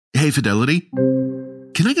Hey, Fidelity.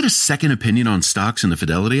 Can I get a second opinion on stocks in the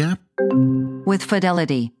Fidelity app? With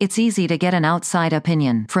Fidelity, it's easy to get an outside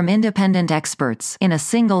opinion from independent experts in a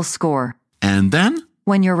single score. And then?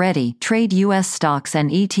 When you're ready, trade U.S. stocks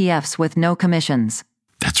and ETFs with no commissions.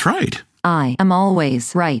 That's right. I am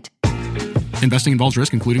always right. Investing involves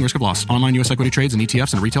risk, including risk of loss. Online U.S. equity trades and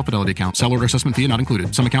ETFs and a retail Fidelity account. Sell order assessment fee not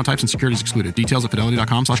included. Some account types and securities excluded. Details at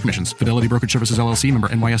fidelity.com/commissions. Fidelity Brokerage Services, LLC, member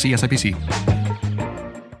NYSE SIPC.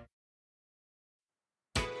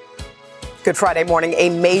 Good Friday morning. A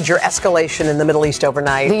major escalation in the Middle East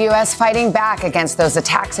overnight. The U.S. fighting back against those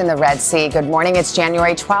attacks in the Red Sea. Good morning. It's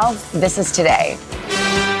January 12th. This is Today.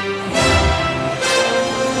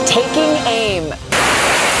 Taking aim.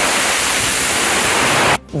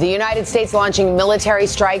 The United States launching military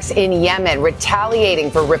strikes in Yemen, retaliating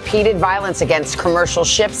for repeated violence against commercial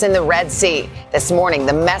ships in the Red Sea. This morning,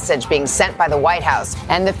 the message being sent by the White House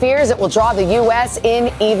and the fears it will draw the U.S.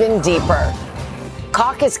 in even deeper.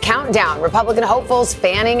 Caucus countdown. Republican hopefuls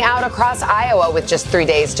fanning out across Iowa with just 3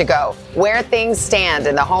 days to go. Where things stand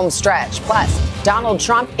in the home stretch. Plus, Donald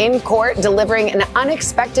Trump in court delivering an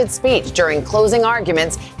unexpected speech during closing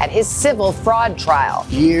arguments at his civil fraud trial.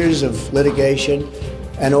 Years of litigation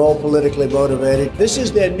and all politically motivated. This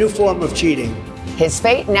is their new form of cheating. His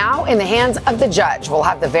fate now in the hands of the judge. We'll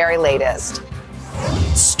have the very latest.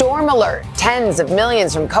 Storm alert. Tens of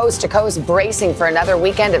millions from coast to coast bracing for another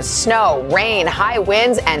weekend of snow, rain, high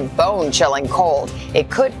winds, and bone-chilling cold. It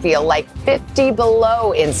could feel like 50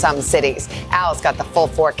 below in some cities. Al's got the full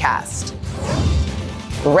forecast.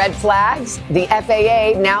 Red flags. The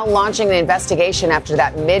FAA now launching an investigation after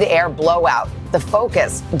that mid-air blowout. The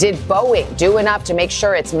focus, did Boeing do enough to make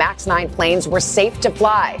sure its MAX 9 planes were safe to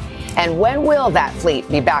fly? And when will that fleet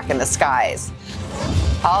be back in the skies?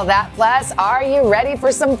 All that plus, are you ready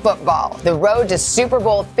for some football? The road to Super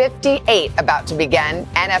Bowl 58 about to begin.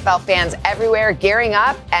 NFL fans everywhere gearing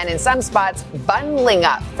up and in some spots bundling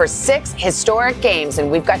up for 6 historic games.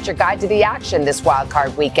 And we've got your guide to the action this wild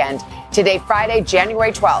card weekend. Today, Friday,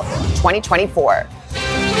 January 12th, 2024.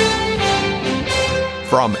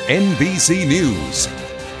 From NBC News,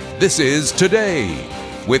 this is Today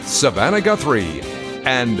with Savannah Guthrie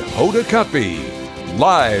and Hoda Kotb.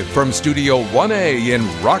 Live from Studio 1A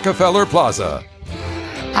in Rockefeller Plaza.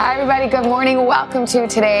 Hi, everybody. Good morning. Welcome to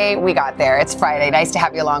Today. We got there. It's Friday. Nice to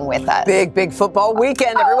have you along with us. Big football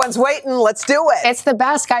weekend. Everyone's waiting. Let's do it. It's the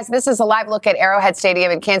best, guys. This is a live look at Arrowhead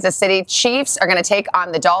Stadium in Kansas City. Chiefs are going to take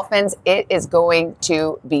on the Dolphins. It is going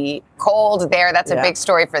to be cold there. That's a big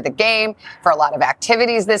story for the game, for a lot of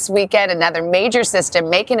activities this weekend. Another major system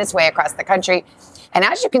making its way across the country. And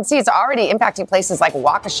as you can see, it's already impacting places like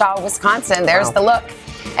Waukesha, Wisconsin. There's the look.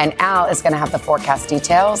 And Al is going to have the forecast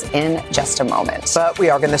details in just a moment. But we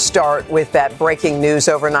are going to start with that breaking news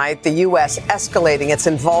overnight. The U.S. escalating its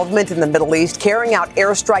involvement in the Middle East, carrying out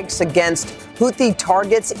airstrikes against Houthi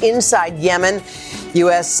targets inside Yemen.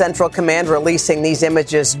 U.S. Central Command releasing these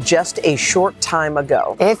images just a short time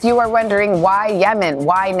ago. If you are wondering why Yemen,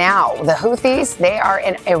 why now? The Houthis, they are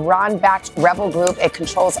an Iran-backed rebel group. It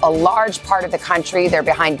controls a large part of the country. They're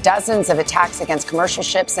behind dozens of attacks against commercial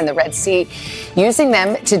ships in the Red Sea, using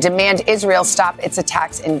them to demand Israel stop its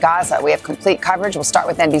attacks in Gaza. We have complete coverage. We'll start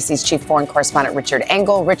with NBC's chief foreign correspondent, Richard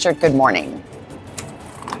Engel. Richard, good morning.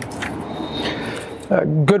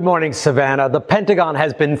 Good morning, Savannah. The Pentagon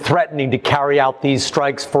has been threatening to carry out these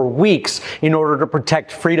strikes for weeks in order to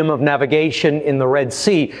protect freedom of navigation in the Red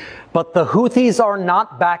Sea. But the Houthis are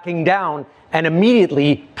not backing down and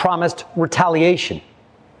immediately promised retaliation.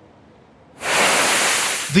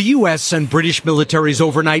 The U.S. and British militaries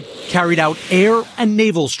overnight carried out air and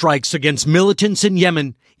naval strikes against militants in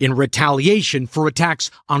Yemen in retaliation for attacks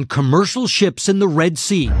on commercial ships in the Red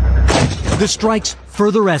Sea. The strikes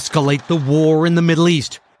further escalate the war in the Middle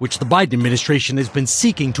East, which the Biden administration has been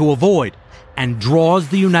seeking to avoid, and draws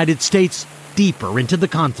the United States deeper into the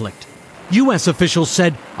conflict. U.S. officials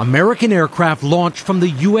said American aircraft launched from the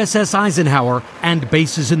USS Eisenhower and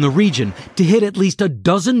bases in the region to hit at least a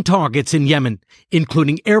dozen targets in Yemen,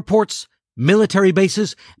 including airports, military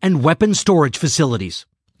bases, and weapons storage facilities.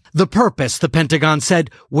 The purpose, the Pentagon said,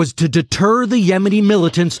 was to deter the Yemeni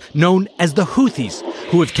militants known as the Houthis,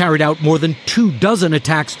 who have carried out more than 24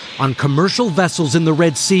 attacks on commercial vessels in the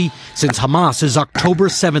Red Sea since Hamas's October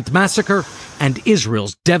 7th massacre and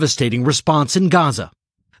Israel's devastating response in Gaza.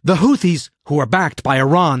 The Houthis, who are backed by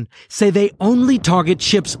Iran, say they only target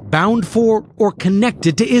ships bound for or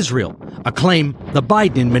connected to Israel, a claim the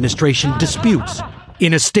Biden administration disputes.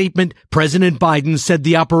 In a statement, President Biden said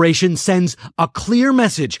the operation sends a clear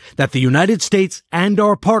message that the United States and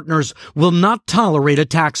our partners will not tolerate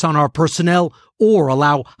attacks on our personnel or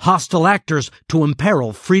allow hostile actors to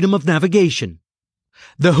imperil freedom of navigation.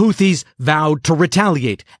 The Houthis vowed to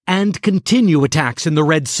retaliate and continue attacks in the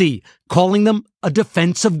Red Sea, calling them a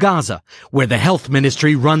defense of Gaza, where the health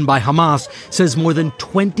ministry run by Hamas says more than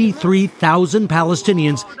 23,000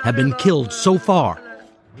 Palestinians have been killed so far.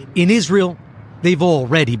 In Israel, they've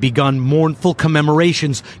already begun mournful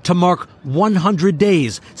commemorations to mark 100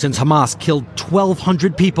 days since Hamas killed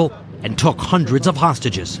 1,200 people and took hundreds of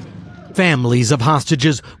hostages. Families of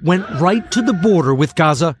hostages went right to the border with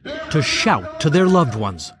Gaza to shout to their loved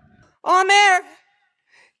ones. Omer,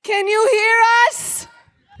 can you hear us?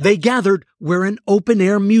 They gathered where an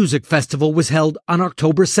open-air music festival was held on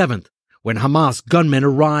October 7th, when Hamas gunmen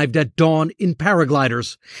arrived at dawn in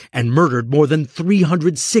paragliders and murdered more than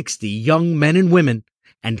 360 young men and women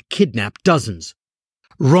and kidnapped dozens.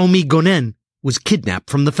 Romi Gonen was kidnapped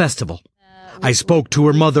from the festival. I spoke to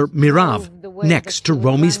her mother, Mirav, next to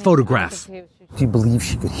Romi's photograph. Do you believe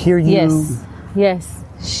she could hear you? Yes.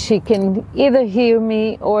 She can either hear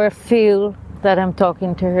me or feel that I'm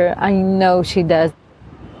talking to her. I know she does.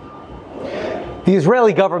 The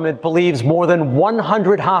Israeli government believes more than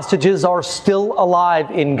 100 hostages are still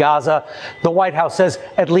alive in Gaza. The White House says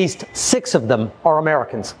at least 6 of them are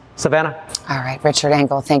Americans. Savannah? All right, Richard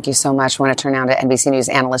Engel, thank you so much. I want to turn now to NBC News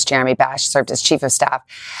analyst Jeremy Bash, served as chief of staff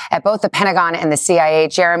at both the Pentagon and the CIA.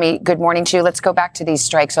 Jeremy, good morning to you. Let's go back to these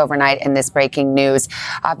strikes overnight and this breaking news.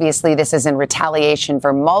 Obviously, this is in retaliation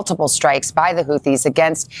for multiple strikes by the Houthis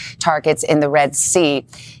against targets in the Red Sea.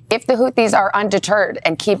 If the Houthis are undeterred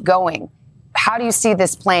and keep going, how do you see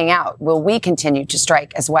this playing out? Will we continue to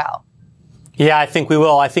strike as well? Yeah, I think we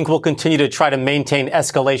will. I think we'll continue to try to maintain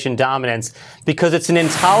escalation dominance because it's an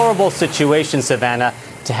intolerable situation, Savannah,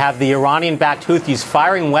 to have the Iranian-backed Houthis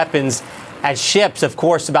firing weapons at ships. Of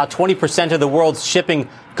course, about 20% of the world's shipping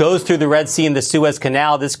goes through the Red Sea and the Suez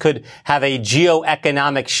Canal. This could have a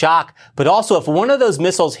geoeconomic shock. But also, if one of those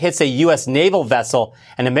missiles hits a U.S. naval vessel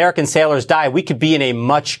and American sailors die, we could be in a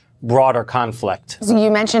much broader conflict.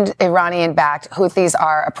 You mentioned Iranian-backed. Houthis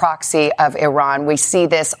are a proxy of Iran. We see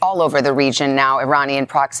this all over the region now, Iranian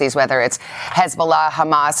proxies, whether it's Hezbollah,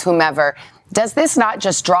 Hamas, whomever. Does this not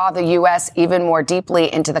just draw the U.S. even more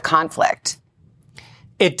deeply into the conflict?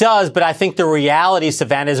 It does, but I think the reality,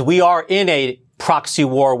 Savannah, is we are in a proxy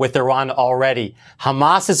war with Iran already.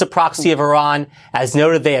 Hamas is a proxy of Iran. As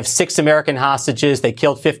noted, they have 6 American hostages. They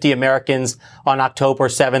killed 50 Americans on October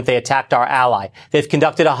 7th. They attacked our ally. They've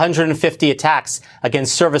conducted 150 attacks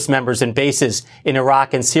against service members and bases in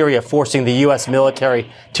Iraq and Syria, forcing the U.S.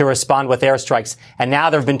 military to respond with airstrikes. And now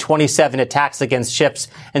there have been 27 attacks against ships.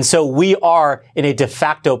 And so we are in a de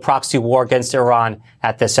facto proxy war against Iran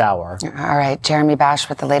at this hour. All right. Jeremy Bash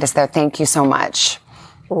with the latest there. Thank you so much.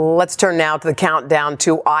 Let's turn now to the countdown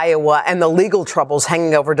to Iowa and the legal troubles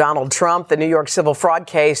hanging over Donald Trump, the New York civil fraud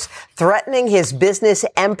case threatening his business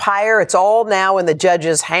empire. It's all now in the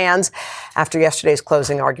judge's hands after yesterday's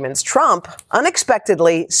closing arguments. Trump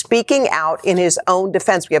unexpectedly speaking out in his own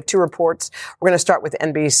defense. We have 2 reports. We're going to start with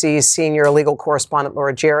NBC's senior legal correspondent,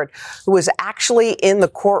 Laura Jarrett, who was actually in the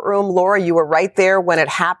courtroom. Laura, you were right there when it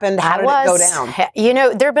happened. How did it go down? You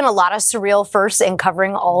know, there have been a lot of surreal firsts in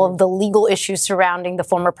covering all of the legal issues surrounding the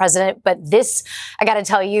former president, but this, I got to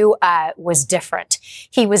tell you, was different.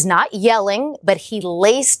 He was not yelling, but he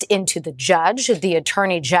laced into the judge, the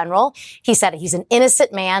attorney general. He said he's an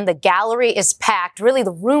innocent man. The gallery is packed. Really,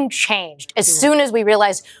 the room changed as soon as we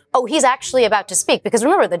realized, oh, he's actually about to speak. Because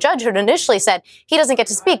remember, the judge had initially said he doesn't get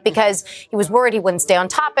to speak because he was worried he wouldn't stay on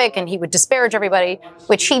topic and he would disparage everybody,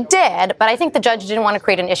 which he did. But I think the judge didn't want to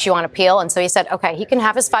create an issue on appeal. And so he said, okay, he can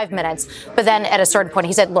have his 5 minutes. But then at a certain point,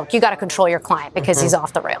 he said, look, you got to control your client because he's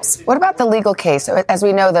off the rails. What about the legal case? As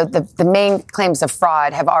we know, the main claims of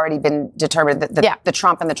fraud have already been determined. The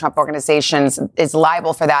Trump and the Trump organizations is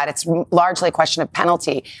liable for that. It's largely a question of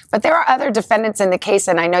penalty. But there are other defendants in the case,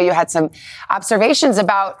 and I know you had some observations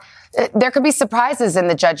about there could be surprises in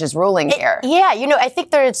the judge's ruling here. Yeah, you know, I think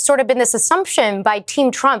there's sort of been this assumption by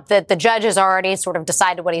Team Trump that the judge has already sort of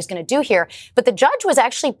decided what he's going to do here. But the judge was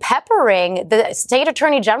actually peppering the state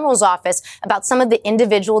attorney general's office about some of the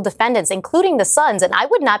individual defendants, including the sons. And I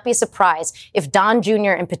would not be surprised if Don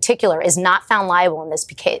Jr. in particular is not found liable in this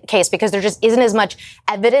case because there just isn't as much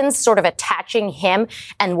evidence sort of attaching him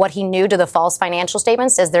and what he knew to the false financial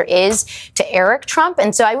statements as there is to Eric Trump.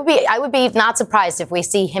 And so I would be not surprised if we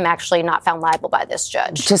see him actually actually not found liable by this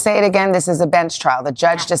judge. To say it again, this is a bench trial. The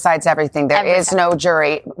judge decides everything. There is no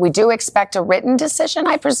jury. We do expect a written decision,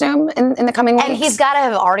 I presume, in the coming weeks. And he's got to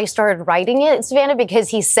have already started writing it, Savannah, because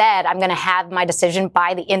he said, I'm going to have my decision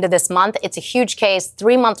by the end of this month. It's a huge case,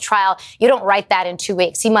 3-month trial. You don't write that in 2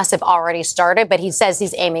 weeks. He must have already started, but he says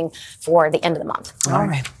he's aiming for the end of the month. All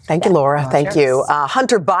right. Thank you, Laura. Thank you.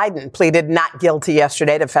 Hunter Biden pleaded not guilty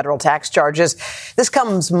yesterday to federal tax charges. This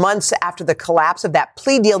comes months after the collapse of that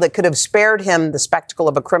plea deal that could have spared him the spectacle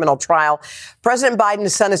of a criminal trial. President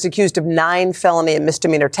Biden's son is accused of 9 felony and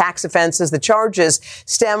misdemeanor tax offenses. The charges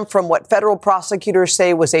stem from what federal prosecutors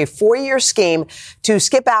say was a 4-year scheme to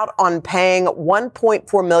skip out on paying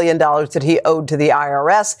 $1.4 million that he owed to the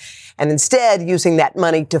IRS, and instead using that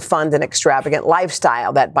money to fund an extravagant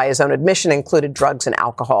lifestyle that, by his own admission, included drugs and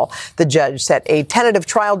alcohol. The judge set a tentative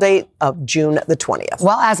trial date of June the 20th.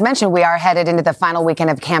 Well, as mentioned, we are headed into the final weekend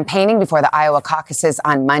of campaigning before the Iowa caucuses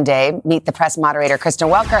on Monday. Meet the Press moderator Kristen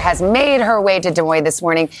Welker has made her way to Des Moines this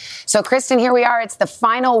morning. So, Kristen, here we are. It's the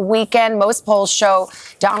final weekend. Most polls show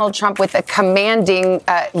Donald Trump with a commanding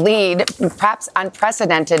lead, perhaps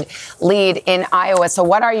unprecedented lead in Iowa. So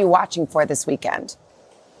what are you watching for this weekend?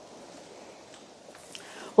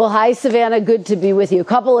 Well, hi, Savannah. Good to be with you. A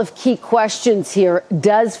couple of key questions here.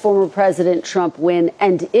 Does former President Trump win?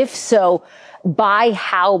 And if so, by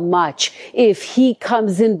how much? If he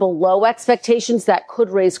comes in below expectations, that could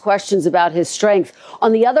raise questions about his strength.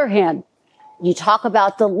 On the other hand, you talk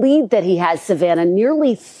about the lead that he has, Savannah,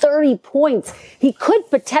 nearly 30 points. He could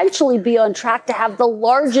potentially be on track to have the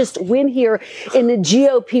largest win here in the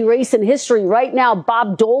GOP race in history. Right now,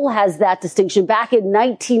 Bob Dole has that distinction. Back in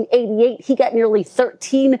 1988, he got nearly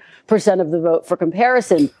 13% of the vote. For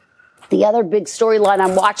comparison, the other big storyline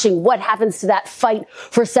I'm watching, what happens to that fight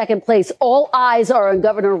for second place? All eyes are on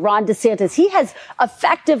Governor Ron DeSantis. He has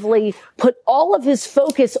effectively put all of his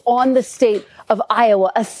focus on the state of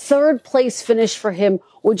Iowa. A third place finish for him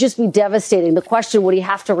would just be devastating. The question, would he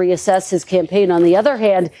have to reassess his campaign? On the other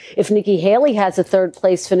hand, if Nikki Haley has a third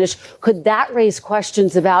place finish, could that raise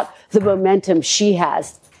questions about the momentum she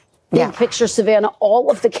has? Big picture, Savannah, all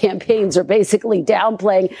of the campaigns are basically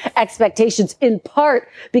downplaying expectations, in part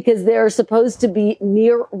because there are supposed to be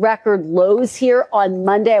near record lows here on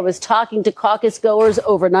Monday. I was talking to caucus goers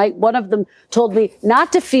overnight. One of them told me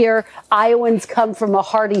not to fear. Iowans come from a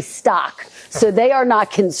hearty stock, so they are not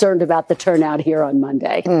concerned about the turnout here on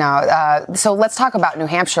Monday. No. So let's talk about New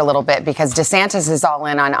Hampshire a little bit, because DeSantis is all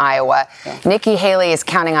in on Iowa. Nikki Haley is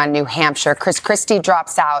counting on New Hampshire. Chris Christie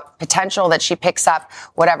drops out. Potential that she picks up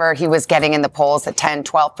whatever he was getting in the polls at 10,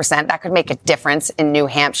 12%. That could make a difference in New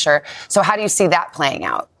Hampshire. So how do you see that playing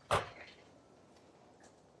out?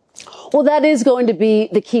 Well, that is going to be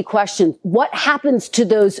the key question. What happens to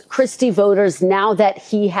those Christie voters now that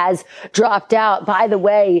he has dropped out? By the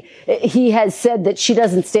way, he has said that she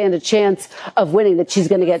doesn't stand a chance of winning, that she's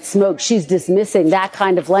going to get smoked. She's dismissing that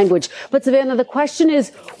kind of language. But Savannah, the question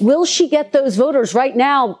is, will she get those voters? Right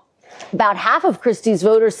now, about half of Christie's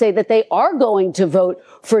voters say that they are going to vote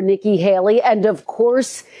for Nikki Haley. And of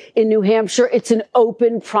course, in New Hampshire, it's an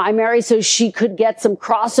open primary, so she could get some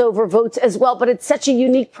crossover votes as well. But it's such a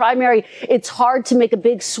unique primary. It's hard to make a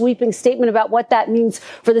big sweeping statement about what that means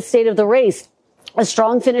for the state of the race. A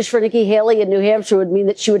strong finish for Nikki Haley in New Hampshire would mean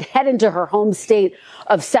that she would head into her home state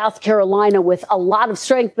of South Carolina with a lot of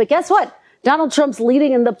strength. But guess what? Donald Trump's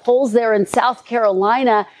leading in the polls there in South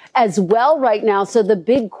Carolina as well right now. So the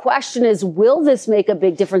big question is, will this make a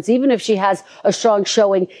big difference, even if she has a strong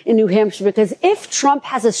showing in New Hampshire? Because if Trump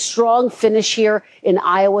has a strong finish here in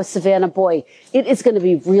Iowa, Savannah, boy, it is going to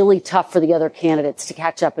be really tough for the other candidates to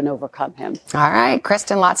catch up and overcome him. All right,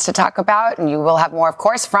 Kristen, lots to talk about. And you will have more, of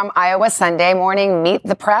course, from Iowa Sunday morning. Meet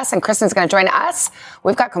the Press. And Kristen's going to join us.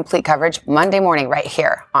 We've got complete coverage Monday morning right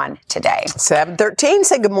here on Today. 7:13.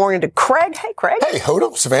 Say good morning to Craig. Hey, Craig. Hey, hold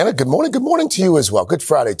up, Savannah. Good morning. Good morning to you as well. Good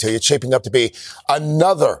Friday to you. It's shaping up to be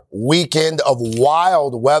another weekend of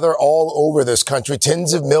wild weather all over this country.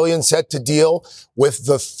 Tens of millions set to deal with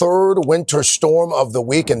the third winter storm of the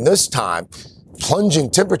week. And this time, plunging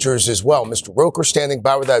temperatures as well. Mr. Roker standing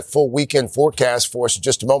by with that full weekend forecast for us in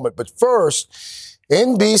just a moment. But first,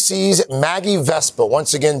 NBC's Maggie Vespa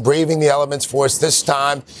once again braving the elements for us, this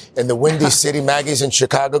time in the Windy City. Maggie's in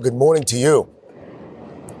Chicago. Good morning to you.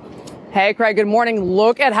 Hey, Craig, good morning.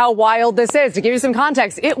 Look at how wild this is. To give you some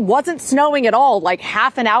context, it wasn't snowing at all like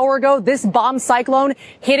half an hour ago. This bomb cyclone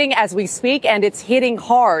hitting as we speak, and it's hitting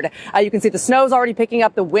hard. You can see the snow's already picking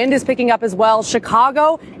up. The wind is picking up as well.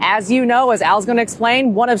 Chicago, as you know, as Al's going to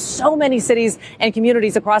explain, one of so many cities and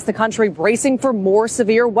communities across the country bracing for more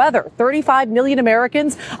severe weather. 35 million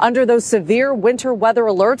Americans under those severe winter weather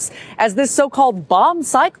alerts as this so-called bomb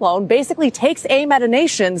cyclone basically takes aim at a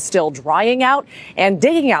nation still drying out and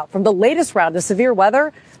digging out from the latest round of severe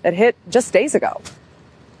weather that hit just days ago.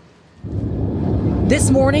 This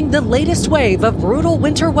morning, the latest wave of brutal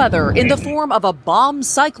winter weather in the form of a bomb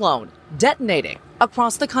cyclone detonating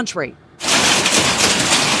across the country.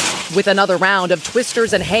 With another round of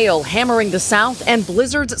twisters and hail hammering the south and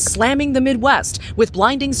blizzards slamming the Midwest, with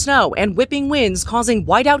blinding snow and whipping winds causing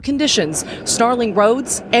whiteout conditions, snarling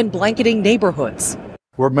roads and blanketing neighborhoods.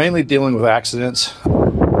 We're mainly dealing with accidents.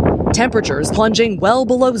 Temperatures plunging well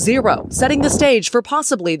below zero, setting the stage for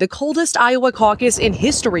possibly the coldest Iowa caucus in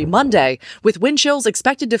history Monday, with wind chills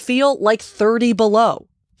expected to feel like 30 below.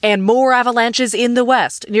 And more avalanches in the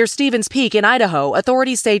west. Near Stevens Peak in Idaho,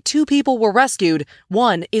 authorities say 2 people were rescued.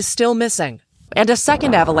 1 is still missing. And a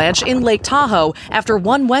second avalanche in Lake Tahoe after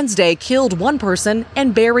one Wednesday killed 1 person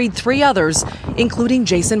and buried 3 others, including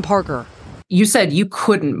Jason Parker. You said you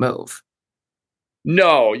couldn't move.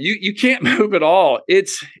 No, you can't move at all.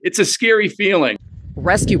 It's a scary feeling.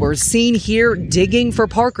 Rescuers seen here digging for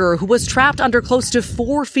Parker, who was trapped under close to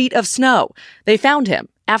 4 feet of snow. They found him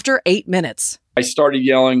after 8 minutes. I started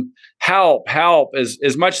yelling, "Help, help," as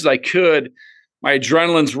much as I could. My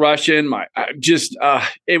adrenaline's rushing.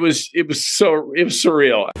 It was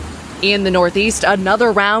surreal. In the Northeast,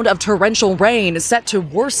 another round of torrential rain is set to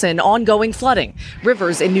worsen ongoing flooding.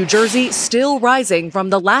 Rivers in New Jersey still rising from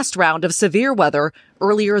the last round of severe weather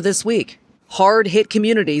earlier this week. Hard-hit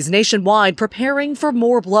communities nationwide preparing for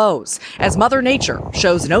more blows as Mother Nature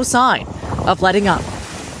shows no sign of letting up.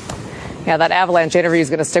 Yeah, that avalanche interview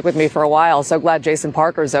is going to stick with me for a while. So glad Jason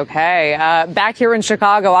Parker's okay. Back here in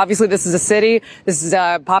Chicago, obviously this is a city. This is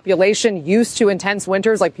a population used to intense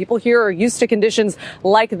winters. Like, people here are used to conditions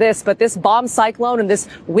like this. But this bomb cyclone and this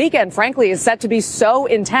weekend, frankly, is set to be so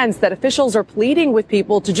intense that officials are pleading with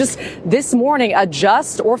people to just this morning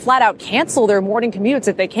adjust or flat out cancel their morning commutes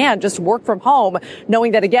if they can, just work from home,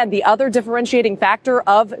 knowing that, again, the other differentiating factor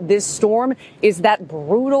of this storm is that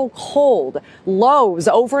brutal cold. Lows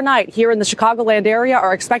overnight here in the Chicagoland area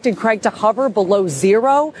are expected, Craig, to hover below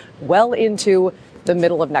zero well into the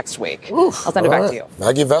middle of next week. Oof, I'll send it back to you.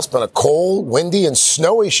 Maggie Vestman, a cold, windy, and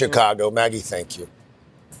snowy Chicago. Maggie, thank you.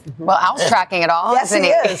 Well, Al's tracking it all, yes, isn't he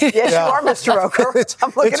is. Yes, you are, Mr. Roker.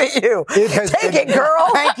 I'm looking at you. Take it, girl.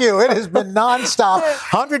 Thank you. It has been nonstop.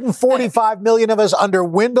 145 million of us under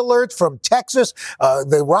wind alerts from Texas,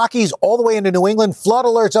 the Rockies, all the way into New England. Flood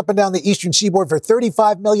alerts up and down the eastern seaboard for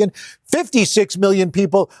 35 million, 56 million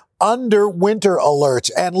people under winter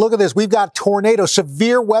alerts. And look at this. We've got tornado,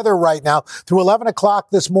 severe weather right now through 11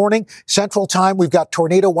 o'clock this morning, Central Time. We've got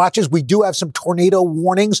tornado watches. We do have some tornado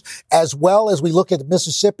warnings as well as we look at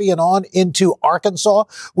Mississippi and on into Arkansas.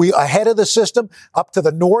 We ahead of the system up to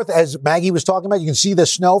the north, as Maggie was talking about. You can see the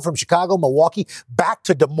snow from Chicago, Milwaukee, back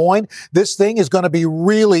to Des Moines. This thing is going to be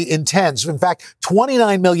really intense. In fact,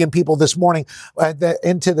 29 million people this morning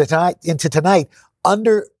into tonight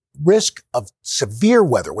under risk of severe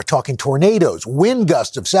weather. We're talking tornadoes, wind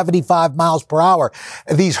gusts of 75 miles per hour.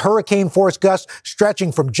 These hurricane force gusts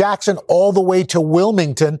stretching from Jackson all the way to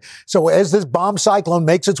Wilmington. So as this bomb cyclone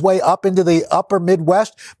makes its way up into the upper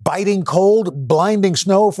Midwest, biting cold, blinding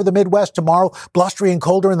snow for the Midwest tomorrow, blustery and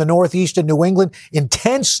colder in the Northeast and New England,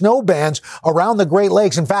 intense snow bands around the Great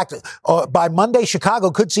Lakes. In fact, by Monday,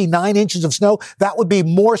 Chicago could see 9 inches of snow. That would be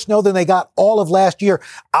more snow than they got all of last year.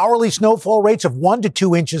 Hourly snowfall rates of 1 to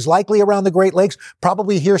 2 inches likely around the Great Lakes.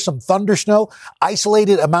 Probably hear some thunder snow.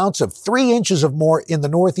 Isolated amounts of 3 inches of more in the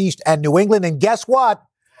Northeast and New England. And guess what?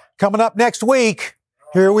 Coming up next week,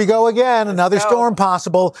 here we go again. Another storm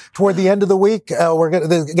possible toward the end of the week. We're going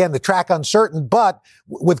to, again, the track uncertain, but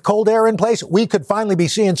with cold air in place, we could finally be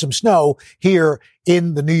seeing some snow here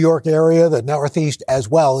in the New York area, the Northeast as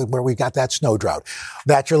well, where we got that snow drought.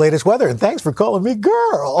 That's your latest weather. And thanks for calling me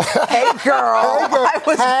girl. Hey, girl. Hey, girl. I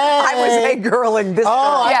was hey girling this.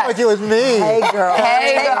 I thought it was me. Hey, girl.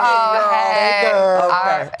 Hey, girl. Hey, girl.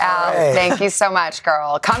 Okay. Al, thank you so much,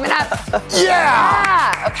 girl. Coming up.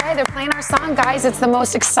 Yeah. Okay, they're playing our song, guys. It's the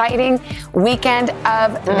most exciting weekend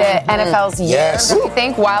of the NFL's year. Yes. Don't you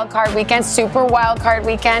think? Wild card weekend, super wild card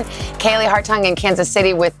weekend. Kaylee Hartung in Kansas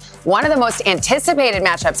City with one of the most anticipated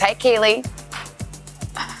matchups. Hi, Kaylee.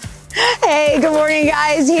 Hey, good morning,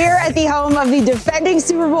 guys. Here at the home of the defending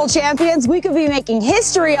Super Bowl champions, we could be making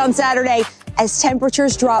history on Saturday as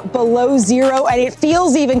temperatures drop below zero and it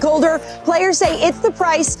feels even colder. Players say it's the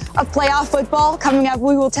price of playoff football. Coming up,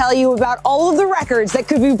 we will tell you about all of the records that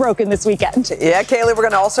could be broken this weekend. Yeah, Kaylee, we're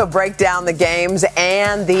going to also break down the games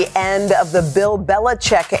and the end of the Bill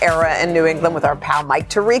Belichick era in New England with our pal Mike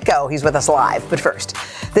Tirico. He's with us live. But first,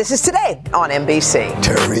 this is Today on NBC.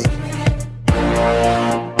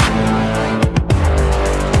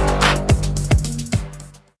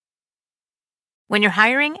 When you're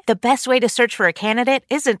hiring, the best way to search for a candidate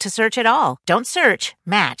isn't to search at all. Don't search,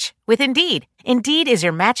 match with Indeed. Indeed is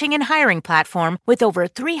your matching and hiring platform with over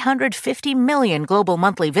 350 million global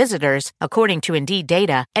monthly visitors, according to Indeed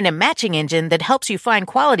data, and a matching engine that helps you find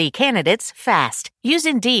quality candidates fast. Use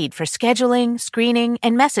Indeed for scheduling, screening,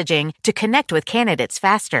 and messaging to connect with candidates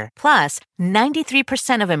faster. Plus,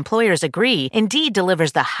 93% of employers agree Indeed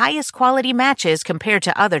delivers the highest quality matches compared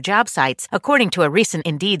to other job sites, according to a recent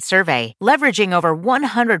Indeed survey. Leveraging over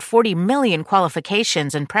 140 million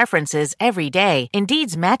qualifications and preferences every day,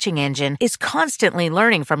 Indeed's matching engine is constantly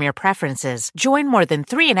learning from your preferences. Join more than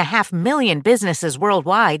 3.5 million businesses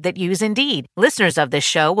worldwide that use Indeed. Listeners of this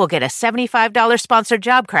show will get a $75 sponsored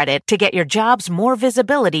job credit to get your jobs more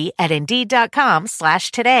visibility at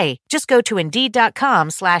Indeed.com/today. Just go to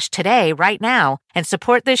Indeed.com/today right now and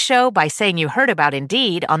support this show by saying you heard about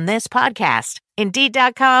Indeed on this podcast.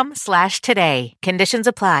 Indeed.com/today. Conditions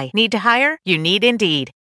apply. Need to hire? You need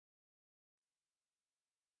Indeed.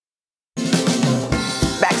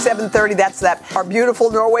 Back 7:30, that's our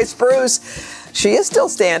beautiful Norway spruce. She is still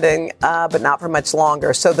standing, but not for much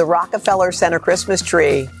longer. So the Rockefeller Center Christmas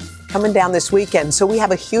tree coming down this weekend. So we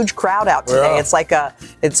have a huge crowd out today. Yeah.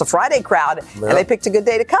 It's a Friday crowd, and they picked a good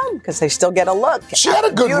day to come because they still get a look. She had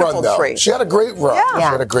a good run, though. Tree. She had a great run. Yeah. She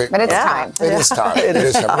had a great But it's time. It is time. It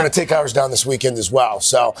is time. We're going to take ours down this weekend as well.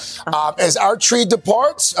 So as our tree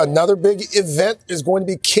departs, another big event is going to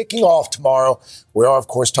be kicking off tomorrow. We are, of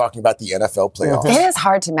course, talking about the NFL playoffs. It is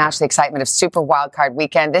hard to match the excitement of Super Wildcard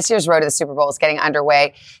Weekend. This year's road to the Super Bowl is getting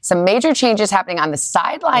underway. Some major changes happening on the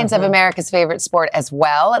sidelines of America's favorite sport as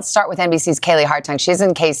well. Let's start with NBC's Kaylee Hartung. She's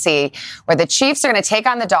in KC, where the Chiefs are going to take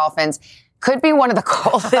on the Dolphins. Could be one of the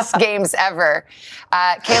coldest games ever.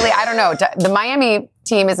 Kaylee, I don't know. The Miami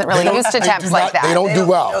team isn't really used to temps like that. They don't do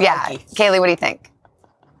well. Yeah. Kaylee, what do you think?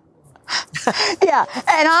 Yeah,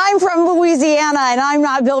 and I'm from Louisiana, and I'm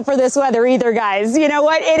not built for this weather either, guys. You know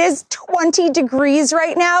what? It is 20 degrees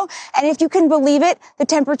right now, and if you can believe it, the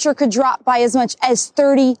temperature could drop by as much as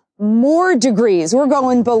 30 more degrees. We're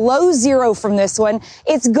going below zero from this one.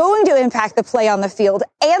 It's going to impact the play on the field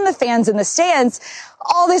and the fans in the stands.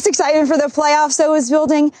 All this excitement for the playoffs, though, is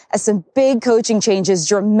building as some big coaching changes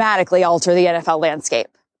dramatically alter the NFL landscape.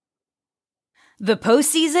 The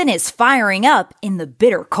postseason is firing up in the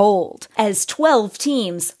bitter cold as 12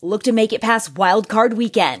 teams look to make it past Wild Card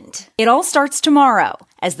Weekend. It all starts tomorrow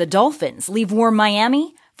as the Dolphins leave warm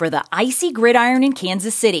Miami for the icy gridiron in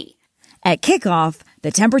Kansas City. At kickoff, the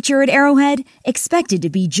temperature at Arrowhead expected to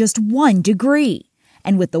be just 1 degree.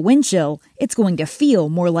 And with the wind chill, it's going to feel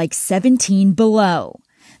more like 17 below.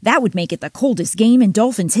 That would make it the coldest game in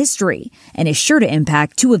Dolphins history and is sure to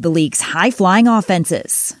impact two of the league's high-flying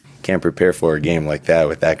offenses. Can't prepare for a game like that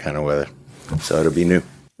with that kind of weather, so it'll be new.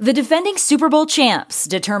 The defending Super Bowl champs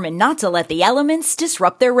determined not to let the elements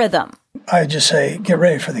disrupt their rhythm. I just say, get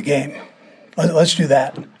ready for the game. Let's do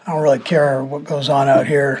that. I don't really care what goes on out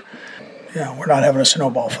here. We're not having a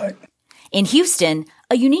snowball fight. In Houston,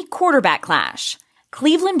 a unique quarterback clash.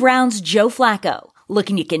 Cleveland Browns' Joe Flacco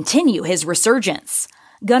looking to continue his resurgence,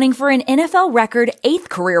 gunning for an NFL record 8th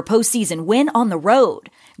career postseason win on the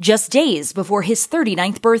road, just days before his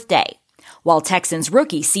 39th birthday, while Texans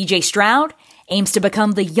rookie C.J. Stroud aims to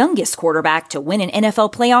become the youngest quarterback to win an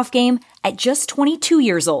NFL playoff game at just 22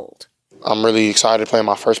 years old. I'm really excited to play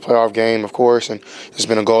my first playoff game, of course, and it's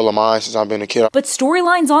been a goal of mine since I've been a kid. But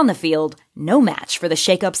storylines on the field, no match for the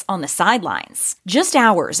shakeups on the sidelines. Just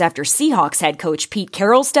hours after Seahawks head coach Pete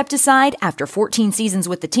Carroll stepped aside after 14 seasons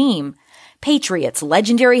with the team, Patriots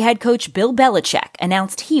legendary head coach Bill Belichick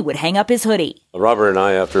announced he would hang up his hoodie. Robert and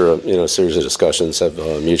I, after a series of discussions, have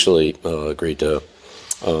mutually agreed to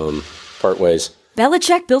part ways.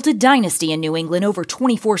 Belichick built a dynasty in New England over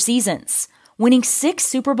 24 seasons, winning 6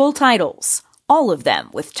 Super Bowl titles, all of them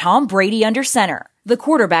with Tom Brady under center. The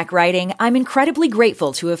quarterback writing, "I'm incredibly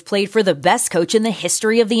grateful to have played for the best coach in the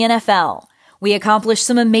history of the NFL. We accomplished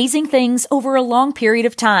some amazing things over a long period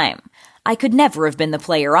of time. I could never have been the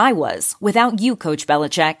player I was without you, Coach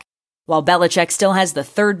Belichick." While Belichick still has the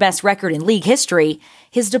 3rd best record in league history,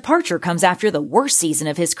 his departure comes after the worst season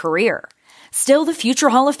of his career. Still, the future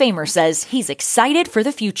Hall of Famer says he's excited for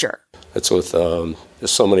the future. It's with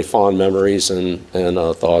just so many fond memories and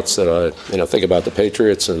thoughts that I think about the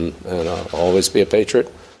Patriots and I'll always be a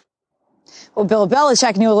Patriot. Well, Bill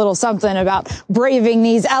Belichick knew a little something about braving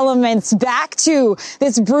these elements. Back to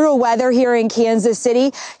this brutal weather here in Kansas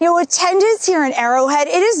City. Attendance here in Arrowhead,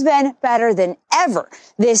 it has been better than ever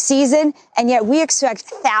this season, and yet we expect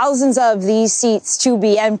thousands of these seats to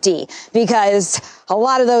be empty because a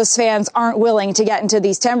lot of those fans aren't willing to get into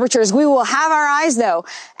these temperatures. We will have our eyes, though,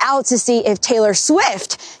 out to see if Taylor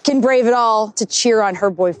Swift can brave it all to cheer on her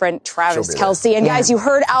boyfriend, Travis Kelce. And guys, you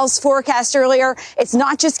heard Al's forecast earlier. It's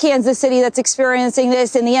not just Kansas City that's experiencing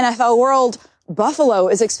this. In the NFL world, Buffalo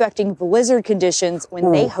is expecting blizzard conditions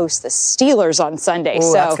when they host the Steelers on Sunday. Ooh,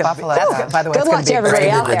 so, Buffalo. By the way, good luck to everybody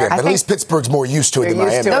out there. At least Pittsburgh's more used to it than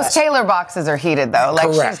Miami. Those Taylor boxes are heated, though.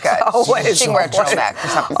 Correct. She's good. Always. She can wear a turtleneck or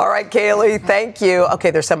something. All right, Kaylee, thank you. Okay,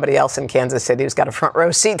 there's somebody else in Kansas City who's got a front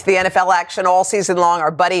row seat to the NFL action all season long.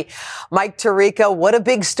 Our buddy Mike Tirico. What a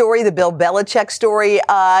big story, the Bill Belichick story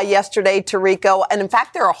yesterday, Tirico. And in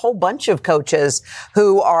fact, there are a whole bunch of coaches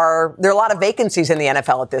there are a lot of vacancies in the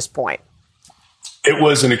NFL at this point. It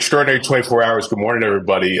was an extraordinary 24 hours. Good morning,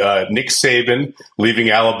 everybody. Nick Saban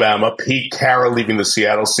leaving Alabama, Pete Carroll leaving the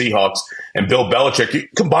Seattle Seahawks, and Bill Belichick. You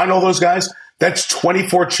combine all those guys, that's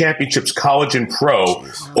 24 championships, college and pro,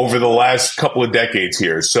 over the last couple of decades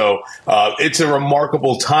here. So it's a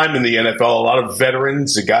remarkable time in the NFL. A lot of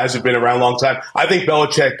veterans, the guys have been around a long time. I think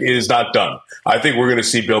Belichick is not done. I think we're going to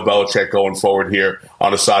see Bill Belichick going forward here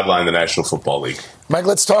on the sideline of the National Football League. Mike,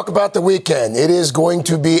 let's talk about the weekend. It is going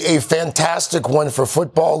to be a fantastic one for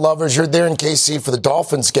football lovers. You're there in KC for the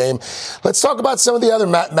Dolphins game. Let's talk about some of the other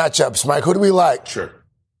matchups. Mike, who do we like? Sure.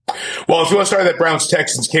 Well, if you want to start with that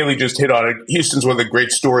Browns-Texans, Kaylee just hit on it. Houston's one of the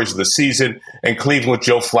great stories of the season, and Cleveland with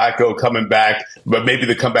Joe Flacco coming back, but maybe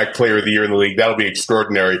the comeback player of the year in the league. That'll be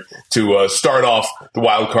extraordinary to start off the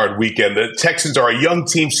wild card weekend. The Texans are a young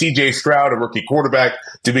team. C.J. Stroud, a rookie quarterback.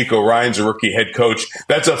 D'Amico Ryan's a rookie head coach.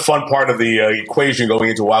 That's a fun part of the equation going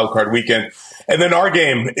into wild card weekend. And then our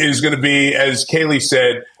game is going to be, as Kaylee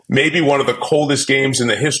said, maybe one of the coldest games in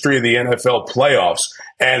the history of the NFL playoffs.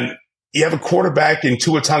 And you have a quarterback in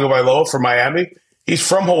Tua Tagovailoa for Miami. He's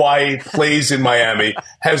from Hawaii, plays in Miami,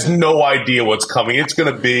 has no idea what's coming. It's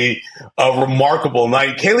going to be a remarkable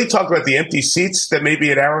night. Kaylee talked about the empty seats that may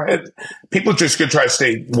be at Arrowhead. People are just going to try to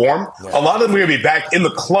stay warm. A lot of them are going to be back in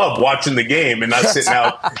the club watching the game and not sitting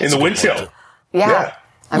out in the windshield. Yeah.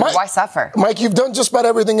 I mean, why suffer? Mike, you've done just about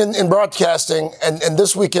everything in broadcasting. And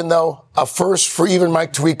this weekend, though, a first for even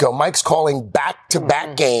Mike Tirico. Mike's calling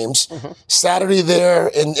back-to-back games. Saturday there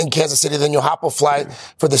in Kansas City, then you'll hop a flight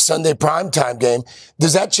for the Sunday primetime game.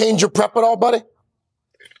 Does that change your prep at all, buddy?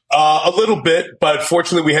 A little bit, but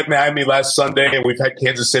fortunately we had Miami last Sunday and we've had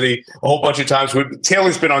Kansas City a whole bunch of times.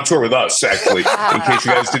 Taylor's been on tour with us, actually, in case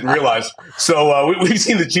you guys didn't realize. So we've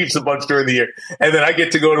seen the Chiefs a bunch during the year. And then I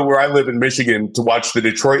get to go to where I live in Michigan to watch the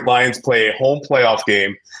Detroit Lions play a home playoff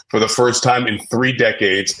game for the first time in 3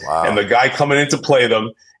 decades. Wow. And the guy coming in to play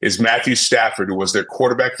them is Matthew Stafford, who was their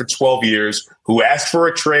quarterback for 12 years, who asked for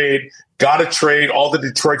a trade, got a trade. All the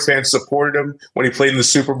Detroit fans supported him when he played in the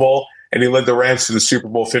Super Bowl. And he led the Rams to the Super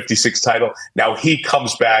Bowl 56 title. Now he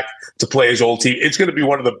comes back to play his old team. It's going to be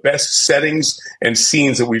one of the best settings and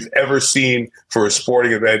scenes that we've ever seen for a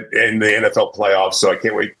sporting event in the NFL playoffs. So I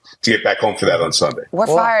can't wait to get back home for that on Sunday. We're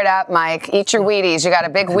fired up, Mike. Eat your Wheaties. You got a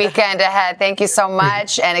big weekend ahead. Thank you so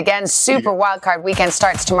much. And again, Super Wildcard Weekend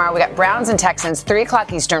starts tomorrow. We got Browns and Texans, 3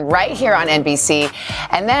 o'clock Eastern, right here on NBC.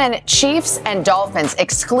 And then Chiefs and Dolphins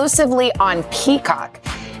exclusively on Peacock.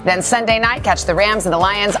 Then Sunday night, catch the Rams and the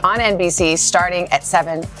Lions on NBC starting at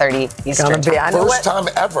 7:30 Eastern time. First time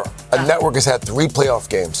ever a network has had 3 playoff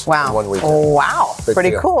games in 1 week. Wow. Big Pretty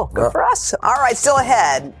deal. cool. Good for us. All right, still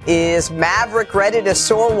ahead. Is Maverick ready to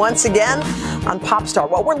soar once again on Popstar?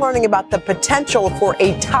 Well, we're learning about the potential for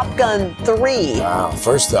a Top Gun 3. Wow.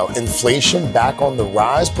 First, though, inflation back on the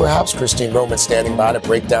rise, perhaps. Christine Roman standing by to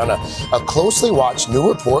break down a closely watched new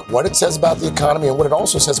report, what it says about the economy and what it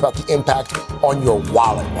also says about the impact on your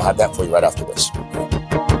wallet. We'll have that for you right after this.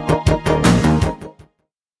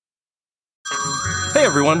 Hey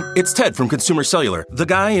everyone, it's Ted from Consumer Cellular, the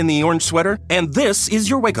guy in the orange sweater, and this is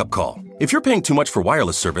your wake-up call. If you're paying too much for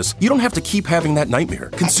wireless service, you don't have to keep having that nightmare.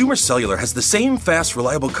 Consumer Cellular has the same fast,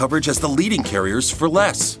 reliable coverage as the leading carriers for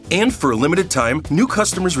less. And for a limited time, new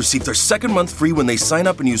customers receive their second month free when they sign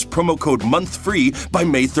up and use promo code MONTHFREE by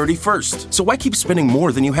May 31st. So why keep spending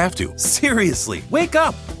more than you have to? Seriously, wake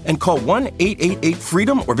up and call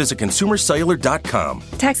 1-888-FREEDOM or visit consumercellular.com.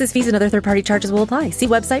 Taxes, fees, and other third-party charges will apply. See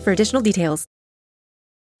website for additional details.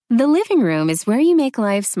 The living room is where you make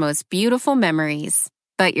life's most beautiful memories.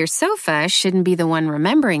 But your sofa shouldn't be the one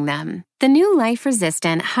remembering them. The new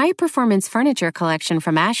life-resistant, high-performance furniture collection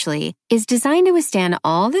from Ashley is designed to withstand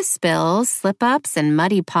all the spills, slip-ups, and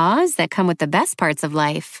muddy paws that come with the best parts of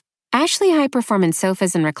life. Ashley high-performance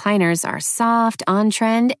sofas and recliners are soft,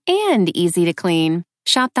 on-trend, and easy to clean.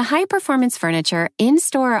 Shop the high-performance furniture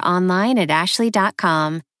in-store or online at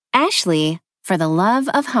ashley.com. Ashley, for the love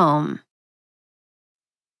of home.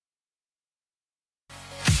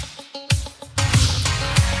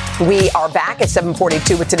 We are back at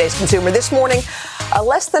 7:42 with today's consumer. This morning, a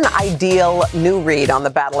less than ideal new read on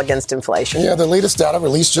the battle against inflation. Yeah, the latest data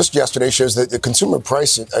released just yesterday shows that the consumer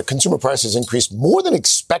prices increased more than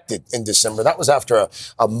expected in December. That was after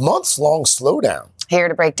a months-long slowdown. Here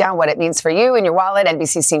to break down what it means for you and your wallet,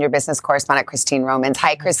 NBC senior business correspondent Christine Romans.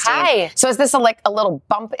 Hi, Christine. Hi. So is this a little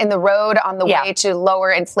bump in the road on the way to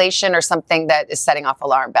lower inflation, or something that is setting off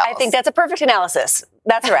alarm bells? I think that's a perfect analysis.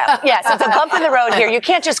 That's a wrap. Yes, it's a bump in the road here. You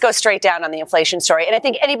can't just go straight down on the inflation story. And I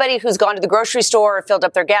think anybody who's gone to the grocery store or filled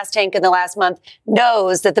up their gas tank in the last month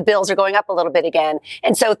knows that the bills are going up a little bit again.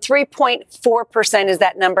 And so 3.4% is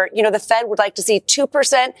that number. You know, the Fed would like to see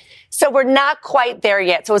 2%. So we're not quite there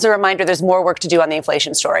yet. So as a reminder, there's more work to do on the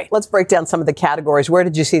inflation story. Let's break down some of the categories. Where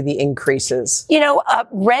did you see the increases? You know,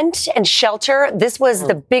 rent and shelter, this was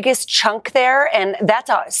the biggest chunk there. And that's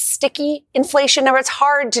a sticky inflation number. It's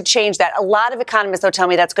hard to change that. A lot of economists, though, tell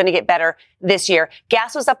me that's going to get better this year.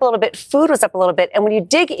 Gas was up a little bit. Food was up a little bit. And when you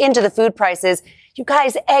dig into the food prices, you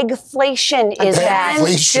guys, eggflation is bad.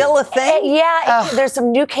 Still a thing? There's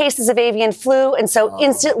some new cases of avian flu. And so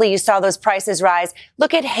instantly you saw those prices rise.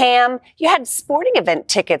 Look at ham. You had sporting event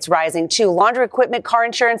tickets rising too. Laundry equipment, car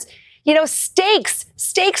insurance. You know, steaks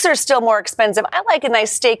are still more expensive. I like a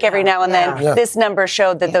nice steak every now and then. Yeah. This number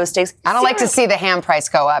showed that those steaks. I don't like to see the ham price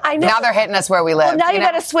go up. I know. Now they're hitting us where we live. Well, now you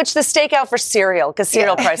got to switch the steak out for cereal because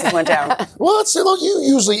cereal prices went down. Well, you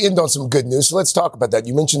usually end on some good news, so let's talk about that.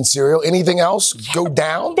 You mentioned cereal. Anything else go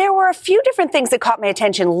down? There were a few different things that caught my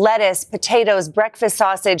attention. Lettuce, potatoes, breakfast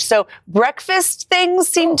sausage. So breakfast things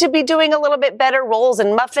seem to be doing a little bit better. Rolls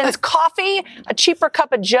and muffins, coffee, a cheaper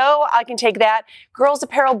cup of Joe. I can take that. Girls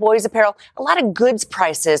apparel, boys apparel. A lot of goods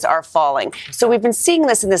prices are falling. So we've been seeing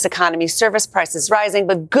this in this economy. Service prices rising,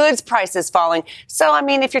 but goods prices falling. So, I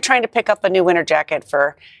mean, if you're trying to pick up a new winter jacket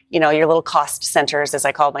for, you know, your little cost centers, as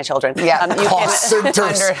I call my children. Yeah, cost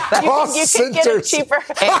centers. You can get a cheaper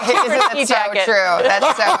Isn't that so true?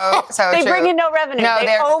 That's so they true. bring in no revenue. No,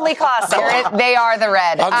 they only cost a lot. They are the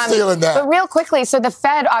red. I'm stealing that. But real quickly, so the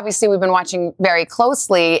Fed, obviously, we've been watching very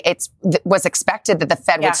closely. It was expected that the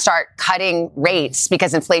Fed would start cutting rates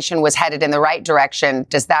because inflation was headed in the right direction.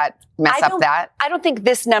 Does that mess up that? I don't think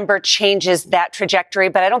this number changes that trajectory,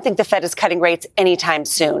 but I don't think the Fed is cutting rates anytime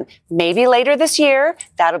soon. Maybe later this year.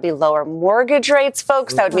 That'll be lower mortgage rates,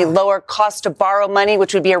 folks. That would be lower cost to borrow money,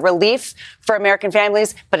 which would be a relief for American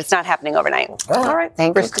families, but it's not happening overnight. All right.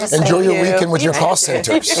 Thank you, Chris. Enjoy your weekend with your cost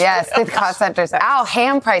centers. Yes, the cost centers. Ow,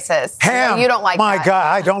 ham prices. Ham. You don't like My that. God,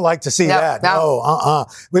 I don't like to see that. No.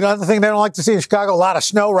 Another thing they don't like to see in Chicago, a lot of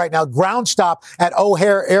snow right now. Ground stop at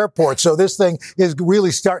O'Hare Airport. So this thing is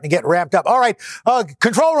really starting to get ramped up. All right,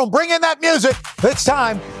 control room, bring in that music. It's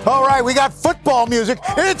time. All right, we got football music.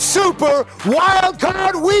 It's Super Wild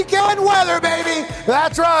Card Weekend weather, baby.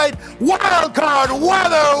 That's right. Wild Card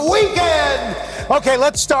Weather Weekend. Okay,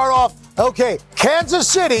 let's start off. Okay, Kansas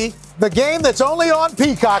City, the game that's only on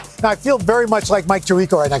Peacock. Now, I feel very much like Mike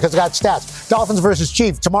Tirico right now because I got stats. Dolphins versus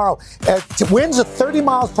Chiefs tomorrow. Winds of 30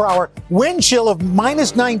 miles per hour, wind chill of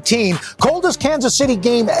minus 19. Coldest Kansas City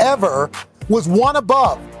game ever was one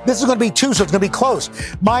above. This is going to be 2, so it's going to be close.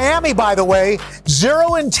 Miami, by the way,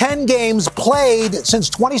 0 in 10 games played since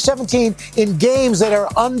 2017 in games that are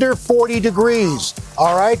under 40 degrees.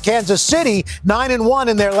 All right, Kansas City, 9-1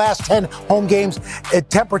 in their last 10 home games at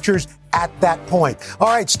temperatures at that point. All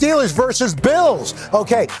right, Steelers versus Bills.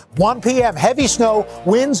 Okay, 1 p.m., heavy snow,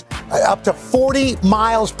 winds up to 40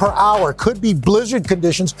 miles per hour. Could be blizzard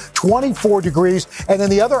conditions, 24 degrees. And then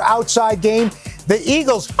the other outside game, the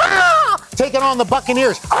Eagles taking on the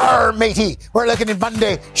Buccaneers. Matey, we're looking at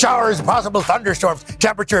Monday. Showers, possible thunderstorms,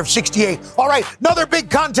 temperature of 68. All right, another big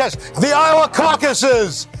contest, the Iowa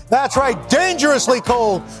caucuses. That's right, dangerously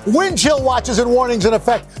cold. Wind chill watches and warnings in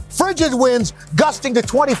effect. Frigid winds gusting to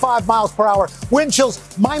 25 miles per hour. Wind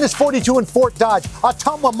chills minus 42 in Fort Dodge.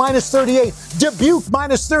 Ottumwa minus 38. Dubuque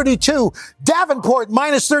minus 32. Davenport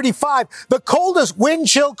minus 35. The coldest wind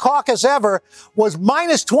chill caucus ever was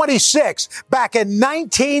minus 26 back in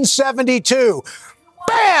 1972.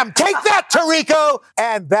 Bam! Take that, Tirico!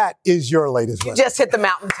 And that is your latest weather. Just hit the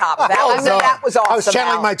mountaintop. That was awesome. I was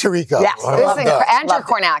channeling my Tirico. Yes, Andrew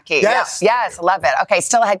Kornacki. Yes. Yes, love it. Okay,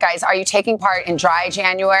 still ahead, guys. Are you taking part in dry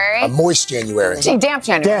January? A moist January. Damp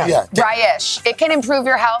January. Yeah. Dry-ish. It can improve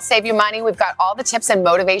your health, save you money. We've got all the tips and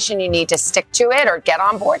motivation you need to stick to it or get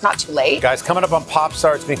on board. Not too late. Guys, coming up on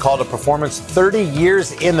Popstar, it's being called a performance 30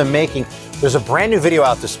 years in the making. There's a brand new video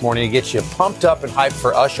out this morning to get you pumped up and hyped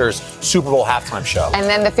for Usher's Super Bowl halftime show. And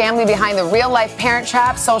then the family behind the real-life Parent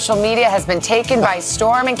Trap. Social media has been taken by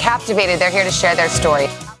storm and captivated. They're here to share their story.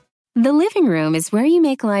 The living room is where you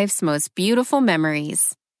make life's most beautiful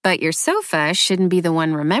memories. But your sofa shouldn't be the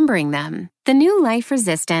one remembering them. The new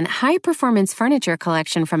life-resistant, high-performance furniture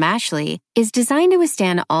collection from Ashley is designed to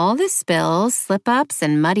withstand all the spills, slip-ups,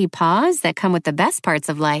 and muddy paws that come with the best parts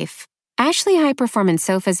of life. Ashley high-performance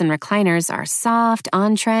sofas and recliners are soft,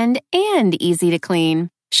 on-trend, and easy to clean.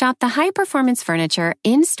 Shop the high-performance furniture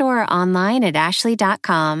in-store or online at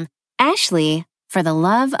ashley.com. Ashley, for the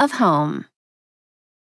love of home.